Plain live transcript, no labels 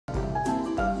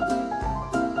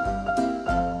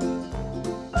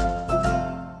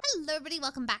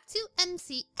welcome back to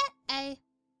MCA.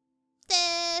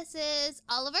 This is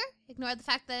Oliver. Ignore the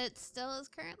fact that it still is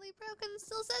currently broken and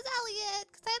still says Elliot,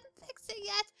 because I haven't fixed it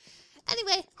yet.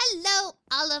 Anyway, hello,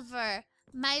 Oliver,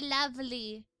 my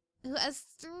lovely, who has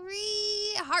 3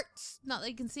 hearts, not that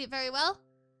you can see it very well,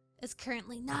 is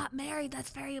currently not married.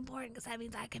 That's very important, because that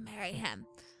means I can marry him.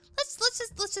 Let's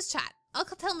just chat. I'll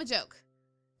tell him a joke.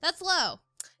 That's low.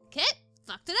 Kit,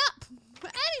 fucked it up.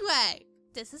 Anyway,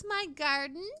 this is my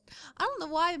garden. I don't know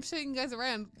why I'm showing you guys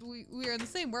around. We were in the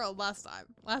same world last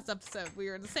episode. We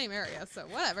were in the same area, so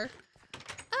whatever.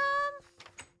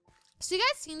 So you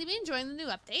guys seem to be enjoying the new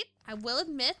update. I will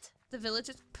admit, the village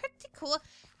is pretty cool.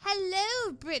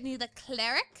 Hello, Brittany the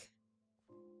cleric.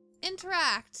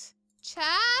 Interact.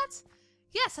 Chat.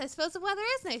 Yes, I suppose the weather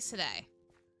is nice today.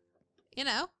 You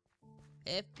know,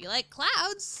 if you like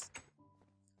clouds,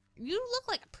 you look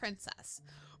like a princess.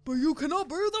 But you cannot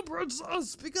be the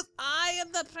princess because I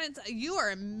am the princess. You are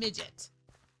a midget.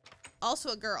 Also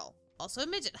a girl. Also a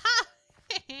midget. Ha!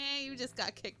 You just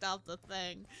got kicked off the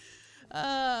thing.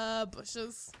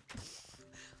 Bushes.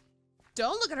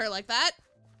 Don't look at her like that.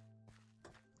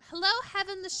 Hello,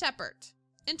 Heaven the Shepherd.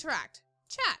 Interact.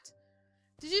 Chat.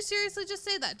 Did you seriously just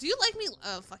say that? Do you like me?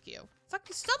 Oh, fuck you. Fuck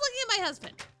you. Stop looking at my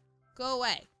husband. Go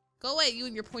away. Go away, you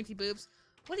and your pointy boobs.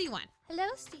 What do you want? Hello,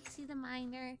 Stacy the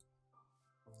Miner.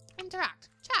 Interact.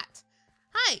 Chat.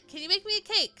 Hi, can you make me a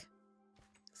cake?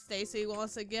 Stacy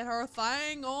wants to get her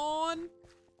thing on.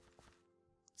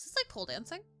 Is this like pole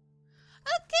dancing?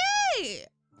 Okay!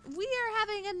 We are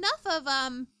having enough of,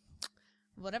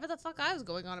 whatever the fuck I was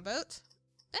going on about.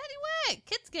 Anyway,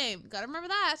 kids game. Gotta remember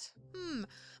that.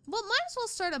 Well, might as well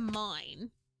start a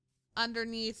mine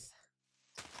underneath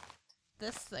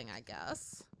this thing, I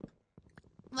guess.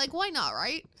 Like, why not,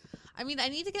 right? I mean, I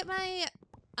need to get my,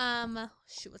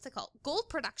 shoot, what's it called? Gold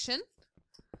production.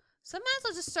 So I might as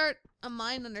well just start a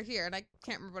mine under here. And I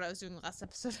can't remember what I was doing last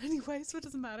episode anyway, so it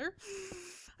doesn't matter.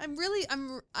 I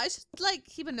should, like,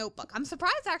 keep a notebook. I'm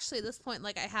surprised, actually, at this point,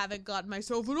 like, I haven't got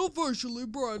myself an officially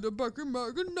branded Becky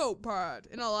Megan notepad.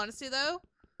 In all honesty, though,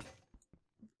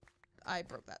 I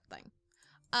broke that thing.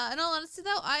 In all honesty,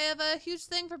 though, I have a huge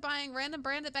thing for buying random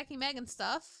branded Becky Megan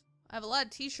stuff. I have a lot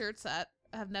of t-shirts that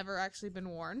have never actually been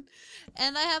worn.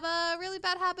 And I have a really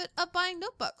bad habit of buying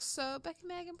notebooks. So, Becky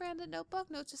Megan branded notebook,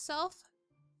 note to self.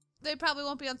 They probably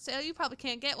won't be on sale. You probably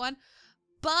can't get one.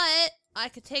 But I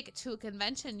could take it to a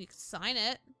convention. You could sign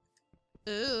it.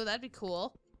 Ooh, that'd be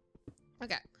cool.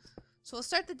 Okay. So we'll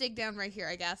start the dig down right here,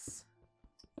 I guess.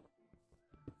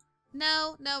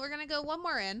 No, we're gonna go one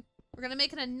more in. We're gonna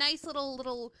make it a nice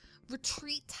little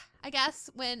retreat, I guess,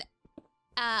 when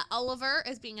Oliver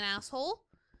is being an asshole.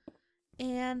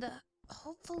 And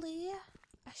hopefully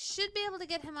I should be able to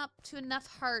get him up to enough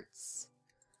hearts,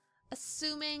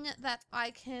 assuming that I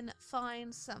can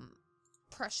find some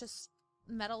precious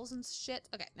metals and shit.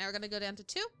 Okay, now we're gonna go down to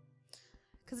 2,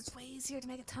 because it's way easier to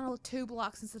make a tunnel with 2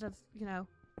 blocks instead of, you know,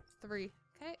 3.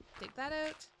 Okay, take that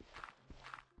out.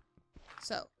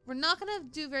 So we're not gonna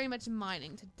do very much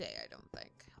mining today, I don't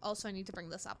think. Also, I need to bring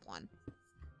this up 1.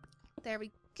 There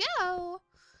we go.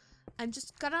 I'm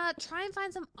just gonna try and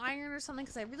find some iron or something,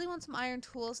 because I really want some iron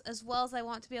tools, as well as I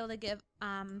want to be able to give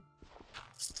I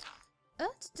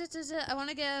want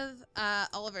to give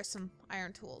Oliver some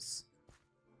iron tools.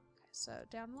 So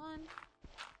down 1,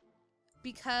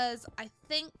 because I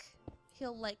think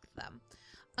he'll like them.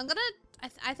 I'm gonna,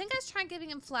 I think I was trying giving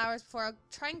him flowers before. I'll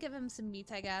try and give him some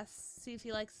meat, I guess. See if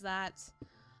he likes that. I'm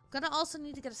gonna also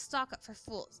need to get a stock up for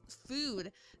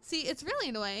food. See, it's really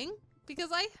annoying because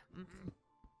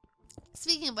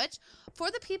speaking of which, for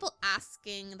the people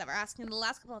that were asking in the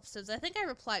last couple episodes, I think I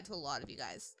replied to a lot of you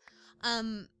guys.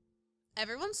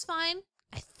 Everyone's fine.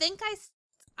 I think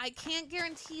I can't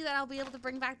guarantee that I'll be able to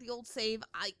bring back the old save,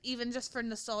 even just for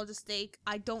nostalgia's sake.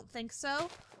 I don't think so.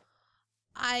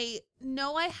 I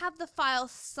know I have the file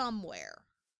somewhere.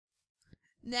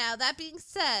 Now, that being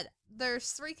said,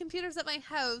 there's 3 computers at my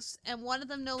house, and one of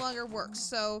them no longer works,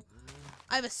 so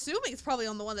I'm assuming it's probably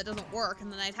on the one that doesn't work,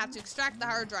 and then I'd have to extract the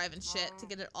hard drive and shit to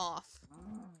get it off.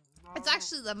 It's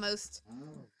actually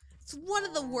it's one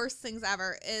of the worst things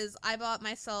ever, is I bought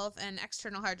myself an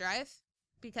external hard drive,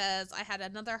 because I had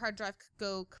another hard drive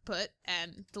go kaput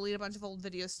and delete a bunch of old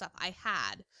video stuff I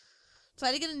had. So I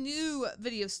had to get a new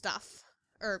video stuff,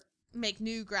 or make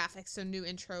new graphics, so new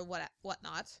intro,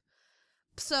 whatnot.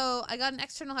 So I got an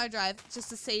external hard drive just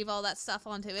to save all that stuff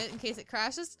onto it in case it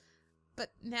crashes. But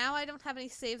now I don't have any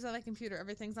saves on my computer.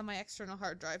 Everything's on my external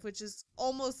hard drive, which is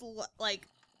almost like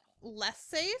less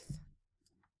safe.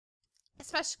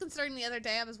 Especially considering the other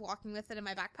day I was walking with it in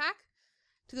my backpack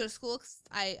to go to school, because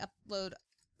I upload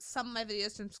some of my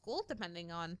videos from school,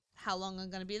 depending on how long I'm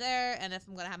going to be there and if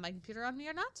I'm going to have my computer on me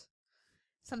or not.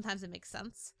 Sometimes it makes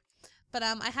sense. But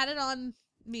I had it on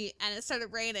me and it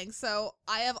started raining, so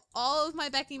I have all of my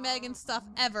Becky Megan stuff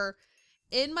ever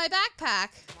in my backpack,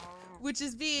 which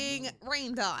is being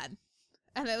rained on.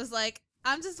 And it was like,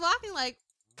 I'm just walking like,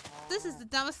 this is the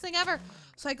dumbest thing ever.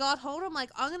 So I got home, I'm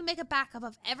like, I'm going to make a backup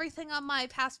of everything on my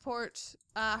passport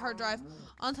hard drive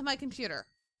onto my computer.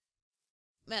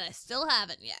 Man, I still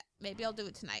haven't yet. Maybe I'll do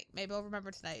it tonight. Maybe I'll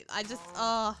remember tonight. I just,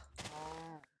 I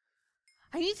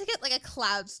need to get like a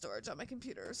cloud storage on my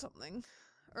computer or something.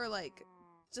 Or like,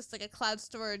 just like a cloud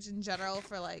storage in general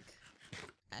for like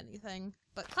anything.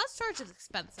 But cloud storage is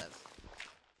expensive.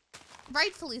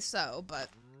 Rightfully so, but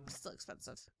still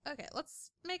expensive. Okay,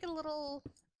 let's make a little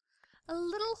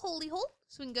holy hole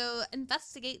so we can go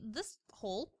investigate this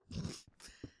hole.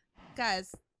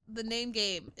 Guys, the name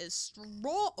game is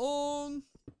strong.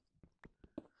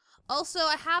 Also,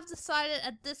 I have decided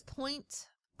at this point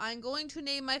I'm going to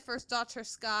name my first daughter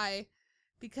Sky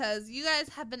because you guys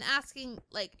have been asking,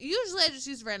 like, usually I just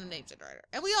use random name generator.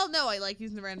 And we all know I like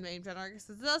using the random name generator because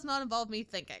it does not involve me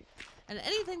thinking. And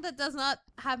anything that does not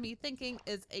have me thinking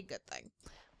is a good thing.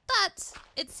 But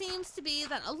it seems to be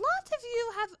that a lot of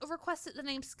you have requested the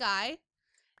name Sky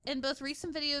in both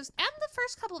recent videos and the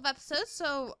first couple of episodes,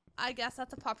 so I guess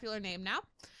that's a popular name now.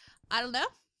 I don't know.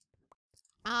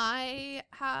 I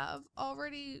have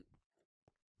already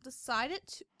decided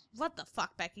to... What the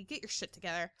fuck, Becky? Get your shit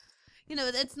together. You know,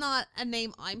 it's not a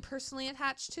name I'm personally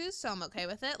attached to, so I'm okay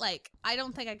with it. Like, I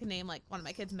don't think I could name, like, one of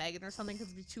my kids Megan or something because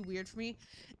it'd be too weird for me.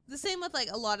 The same with, like,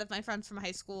 a lot of my friends from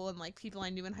high school and, like, people I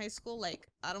knew in high school. Like,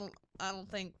 I don't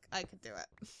think I could do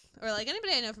it. Or, like,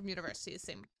 anybody I know from university is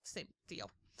same deal.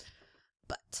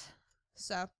 But,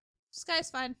 so, Sky's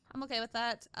fine. I'm okay with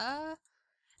that.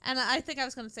 And I think I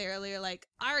was gonna say earlier, like,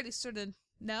 I already sort of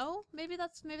know. Maybe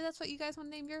that's what you guys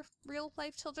want to name your real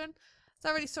life children. It's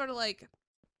already sort of like...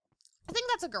 I think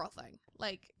that's a girl thing.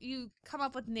 Like, you come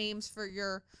up with names for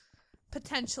your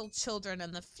potential children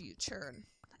in the future, and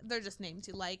they're just names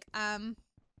you like. I'm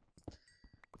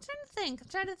trying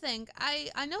to think.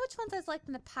 I know which ones I've liked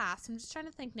in the past. I'm just trying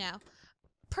to think now.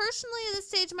 Personally, at this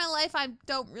stage of my life, I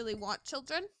don't really want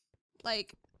children.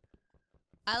 Like,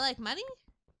 I like money,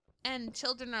 and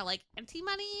children are, like,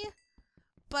 anti-money,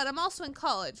 but I'm also in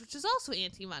college, which is also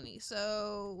anti-money,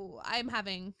 so I'm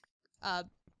having a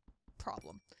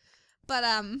problem. But,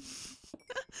 generally,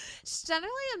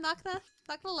 I'm not gonna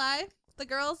lie. The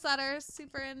girls that are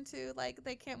super into, like,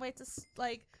 they can't wait to,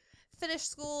 like, finish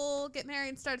school, get married,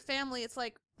 and start a family, it's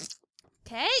like,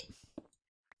 okay,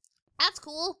 that's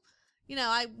cool. You know,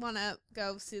 I want to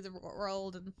go see the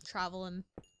world and travel and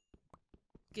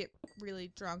get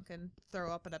really drunk and throw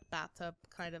up in a bathtub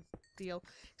kind of deal.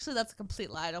 Actually, that's a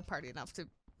complete lie. I don't party enough to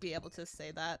be able to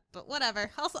say that, but whatever.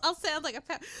 I'll sound like a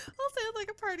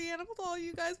party animal to all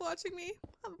you guys watching me.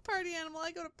 I'm a party animal.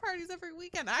 I go to parties every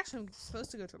weekend. Actually, I'm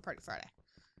supposed to go to a party Friday.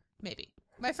 Maybe.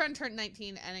 My friend turned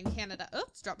 19, and in Canada,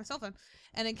 oops, dropped my cell phone.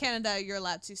 And in Canada, you're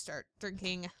allowed to start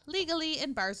drinking legally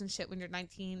in bars and shit when you're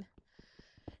 19.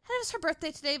 And it was her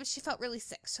birthday today, but she felt really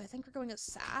sick, so I think we're going out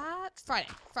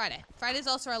Friday. Friday's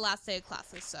also our last day of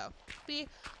classes, so it'll be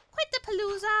quite the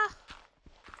palooza.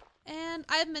 And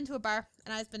I haven't been to a bar,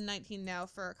 and I've been 19 now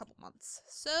for a couple months.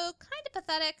 So, kind of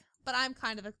pathetic, but I'm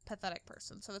kind of a pathetic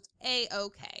person, so it's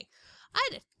A-okay. I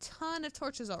had a ton of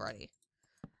torches already.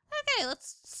 Okay,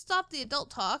 let's stop the adult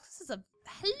talk. This is a...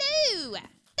 Hello!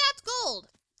 That's gold!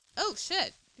 Oh,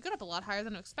 shit. You got up a lot higher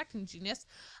than I was expecting, genius.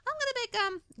 I'm gonna make,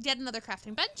 yet another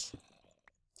crafting bench.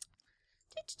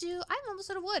 I'm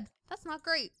almost out of wood. That's not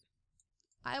great.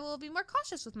 I will be more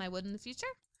cautious with my wood in the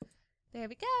future. There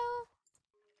we go.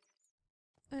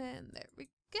 And there we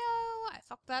go. I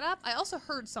fucked that up. I also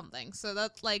heard something, so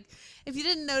that's, like, if you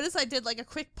didn't notice, I did, like, a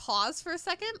quick pause for a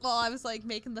second while I was, like,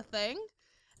 making the thing.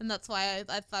 And that's why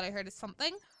I thought I heard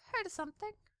something. Okay, so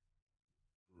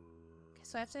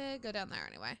I have to go down there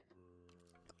anyway.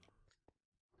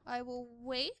 I will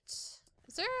wait. Is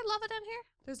there lava down here?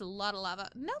 There's a lot of lava.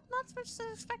 Nope, not as much as I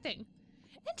was expecting.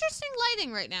 Interesting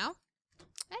lighting right now.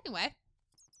 Anyway.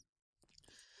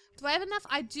 Do I have enough?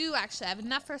 I do actually. I have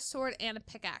enough for a sword and a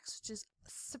pickaxe, which is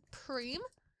supreme.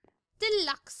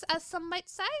 Deluxe, as some might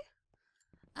say.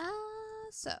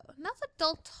 So, enough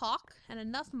adult talk and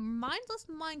enough mindless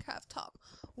Minecraft talk.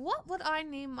 What would I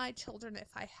name my children if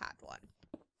I had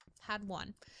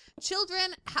one?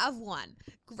 Children have one.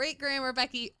 Great grammar,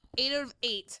 Becky. 8 out of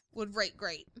 8 would rate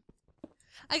great.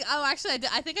 Actually,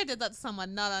 I think I did that to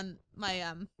someone, not on my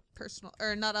personal,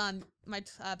 or not on my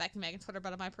Becky Megan Twitter,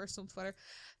 but on my personal Twitter.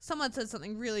 Someone said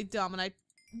something really dumb, and I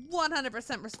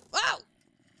 100% wow!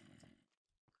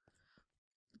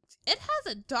 It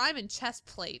has a diamond chest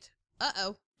plate.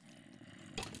 Uh-oh.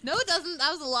 No, it doesn't.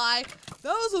 That was a lie.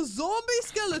 That was a zombie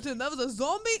skeleton. That was a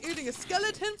zombie eating a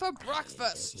skeleton for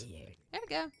breakfast. There we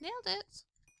go. Nailed it.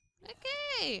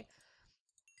 Okay.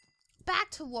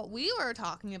 Back to what we were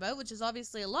talking about, which is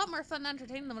obviously a lot more fun and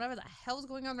entertaining than whatever the hell's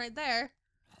going on right there.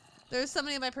 There's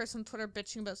somebody on my personal Twitter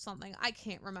bitching about something. I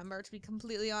can't remember, to be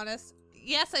completely honest.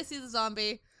 Yes, I see the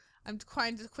zombie. I'm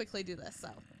trying to quickly do this, so.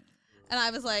 And I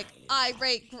was like, I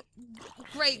rate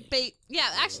great bait. Yeah,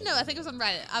 actually, no, I think it was on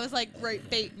Reddit. I was like, great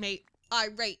bait, mate. I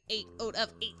rate 8 out of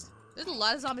 8. There's a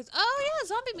lot of zombies. Oh, yeah,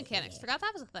 zombie mechanics. Forgot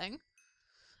that was a thing.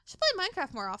 I should play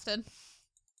Minecraft more often.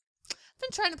 I've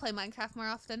been trying to play Minecraft more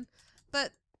often,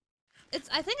 but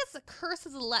I think it's the curse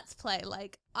of the Let's Play.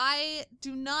 Like, I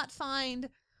do not find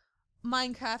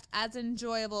Minecraft as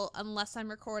enjoyable unless I'm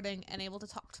recording and able to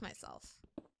talk to myself.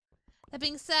 That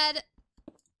being said,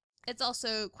 it's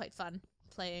also quite fun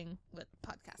playing with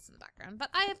podcasts in the background, but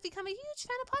I have become a huge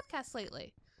fan of podcasts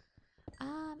lately.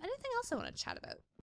 Anything else I want to chat about?